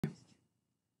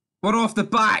We're off the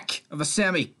back of a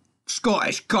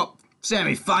Scottish Cup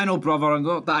semi-final, brother, and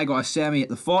that I got a semi at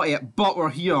the 40th, but we're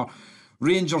here.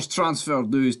 Rangers transfer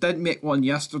news. Didn't make one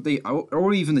yesterday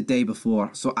or even the day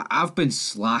before, so I've been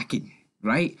slacking,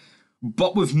 right?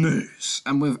 But with news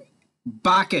and with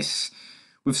Baccus,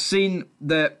 we've seen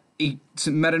that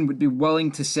St Mirren would be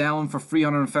willing to sell him for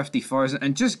 350,000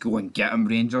 and just go and get him,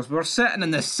 Rangers. We're sitting in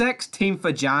the 16th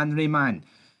of January, man,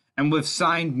 and we've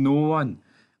signed no one.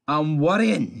 I'm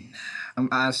worrying.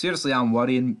 Seriously, I'm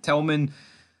worrying. Tillman,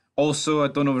 also, I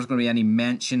don't know if there's going to be any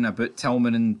mention about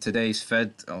Tillman in today's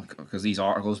vid, because these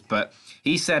articles, but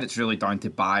he said it's really down to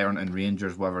Bayern and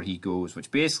Rangers wherever he goes,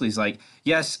 which basically is like,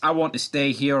 yes, I want to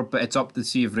stay here, but it's up to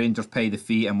see if Rangers pay the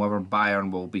fee and whether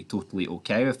Bayern will be totally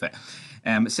okay with it.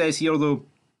 It says here, though,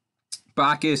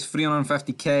 Baccus,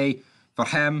 350k for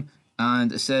him,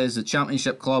 and it says that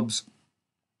Championship clubs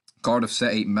Cardiff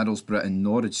City, Middlesbrough and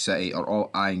Norwich City are all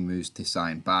eyeing moves to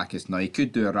sign Baccus. Now, he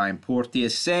could do a Ryan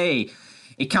Porteous, say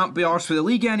he can't be arsed for the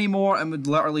league anymore and would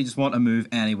literally just want to move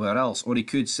anywhere else. Or he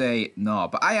could say no.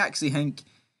 But I actually think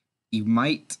he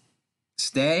might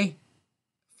stay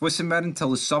with St Mirren until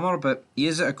the summer, but he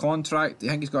is at a contract. I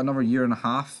think he's got another year and a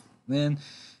half then.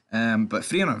 But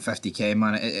 350k,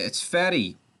 man, it's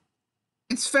very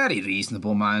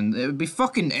reasonable, man. It would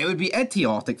be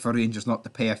idiotic for Rangers not to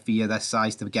pay a fee of this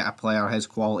size to get a player his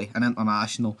quality, an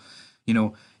international. You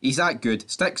know, he's that good.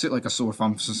 Sticks out like a sore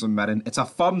thumb for St Mirren. It's a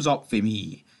thumbs up for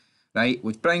me, right?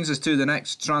 Which brings us to the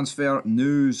next transfer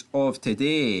news of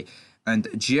today. And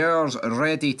Gers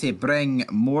ready to bring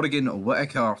Morgan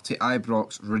Whittaker to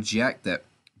Ibrox, reject it,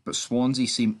 but Swansea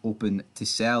seem open to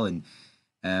selling.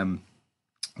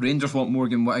 Rangers want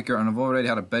Morgan Whittaker and have already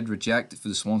had a bid rejected for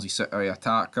the Swansea City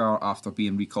attacker after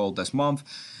being recalled this month.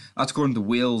 That's according to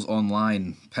Wales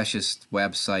Online, pishest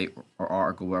website or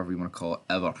article, whatever you want to call it,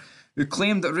 ever, who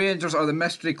claimed that Rangers are the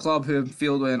mystery club who have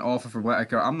failed with an offer for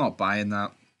Whittaker. I'm not buying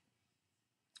that.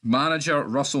 Manager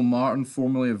Russell Martin,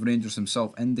 formerly of Rangers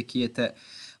himself, indicated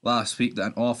last week that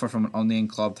an offer from an unnamed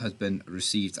club has been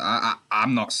received.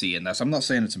 I'm not seeing this. I'm not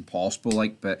saying it's impossible,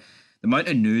 but the amount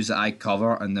of news that I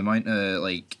cover and the amount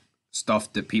of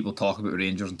stuff that people talk about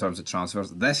Rangers in terms of transfers,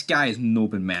 this guy has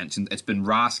not been mentioned. It's been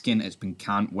Raskin, it's been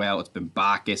Cantwell, it's been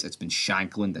Baccus, it's been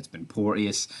Shankland, it's been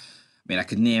Porteous. I mean, I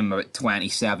could name about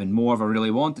 27 more if I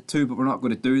really wanted to, but we're not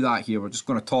going to do that here. We're just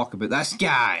going to talk about this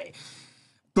guy.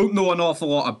 Don't know an awful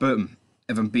lot about him,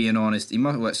 if I'm being honest. He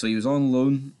was on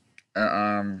loan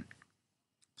at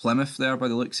Plymouth there by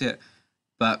the looks of it,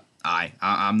 but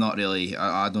I'm not really.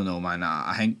 I don't know, man.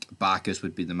 I think Baccus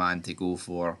would be the man to go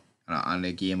for. And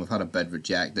again, we've had a bid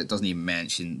reject that doesn't even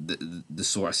mention the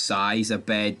sort of size of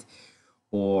bid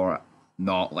or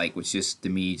not, which just to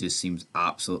me just seems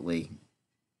absolutely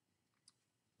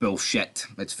bullshit.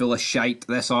 It's full of shite.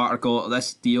 This article,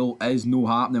 this deal is no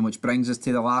happening, which brings us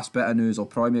to the last bit of news. I'll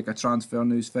probably make a transfer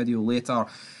news video later.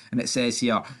 And it says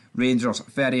here, Rangers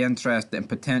very interested in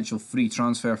potential free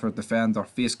transfer for defender,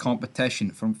 face competition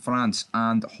from France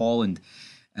and Holland.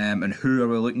 And who are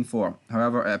we looking for?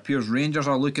 However, it appears Rangers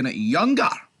are looking at younger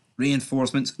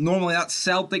reinforcements. Normally that's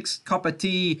Celtic's cup of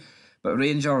tea, but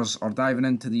Rangers are diving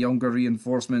into the younger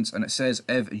reinforcements. And it says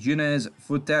if Younes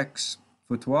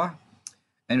Foutois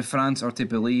in France are to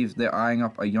believe, they're eyeing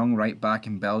up a young right back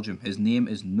in Belgium. His name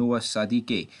is Noah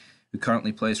Sadiki, who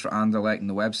currently plays for Anderlecht, and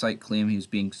the website claim he was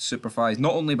being supervised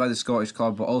not only by the Scottish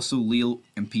club but also Lille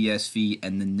and PSV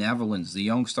in the Netherlands. The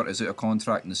youngster is out of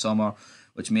contract in the summer,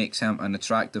 which makes him an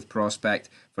attractive prospect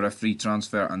for a free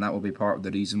transfer, and that will be part of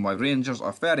the reason why Rangers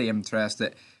are very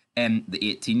interested in the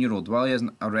 18-year-old. While he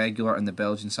isn't a regular in the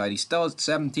Belgian side, he still has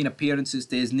 17 appearances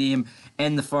to his name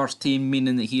in the first team,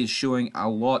 meaning that he is showing a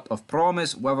lot of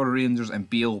promise. Whether Rangers and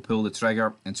Bale will pull the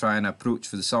trigger and try and approach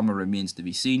for the summer remains to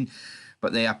be seen,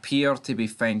 but they appear to be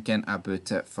thinking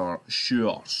about it for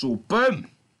sure. So, boom!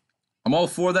 I'm all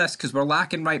for this because we're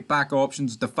lacking right back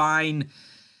options. Define.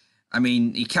 I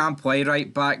mean, he can play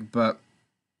right back, but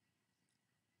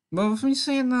well, if I'm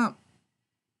saying that,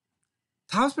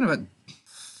 it has been a bit.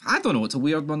 I don't know. It's a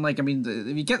weird one. If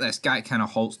you get this guy, it kind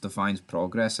of halts Define's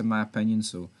progress, in my opinion.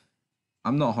 So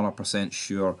I'm not 100%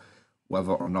 sure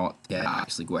whether or not to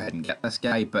actually go ahead and get this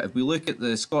guy. But if we look at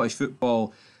the Scottish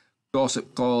football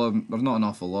gossip column, there's not an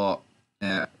awful lot.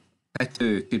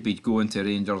 Pitu could be going to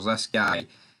Rangers. This guy,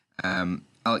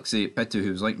 Alexi Pitu,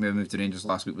 who was like me to move to Rangers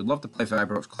last week, would love to play for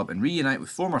Ibrox club and reunite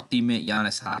with former teammate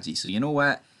Yanis Hadji. So you know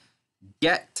what?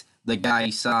 Get the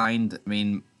guy signed. I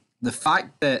mean, the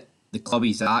fact that the club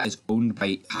he's at is owned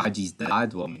by Hadji's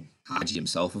dad, Hadji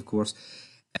himself, of course,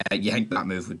 you think that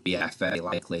move would be very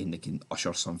likely and they can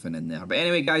usher something in there. But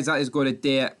anyway, guys, that is going to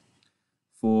do it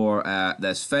for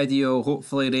this video.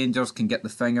 Hopefully Rangers can get the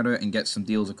finger out and get some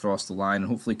deals across the line, and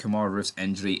hopefully Kemar Roof's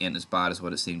injury ain't as bad as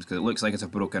what it seems, because it looks like it's a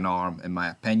broken arm in my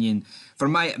opinion,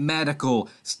 from my medical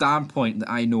standpoint that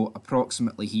I know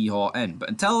approximately hee-haw in. But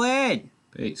until then,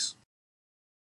 peace.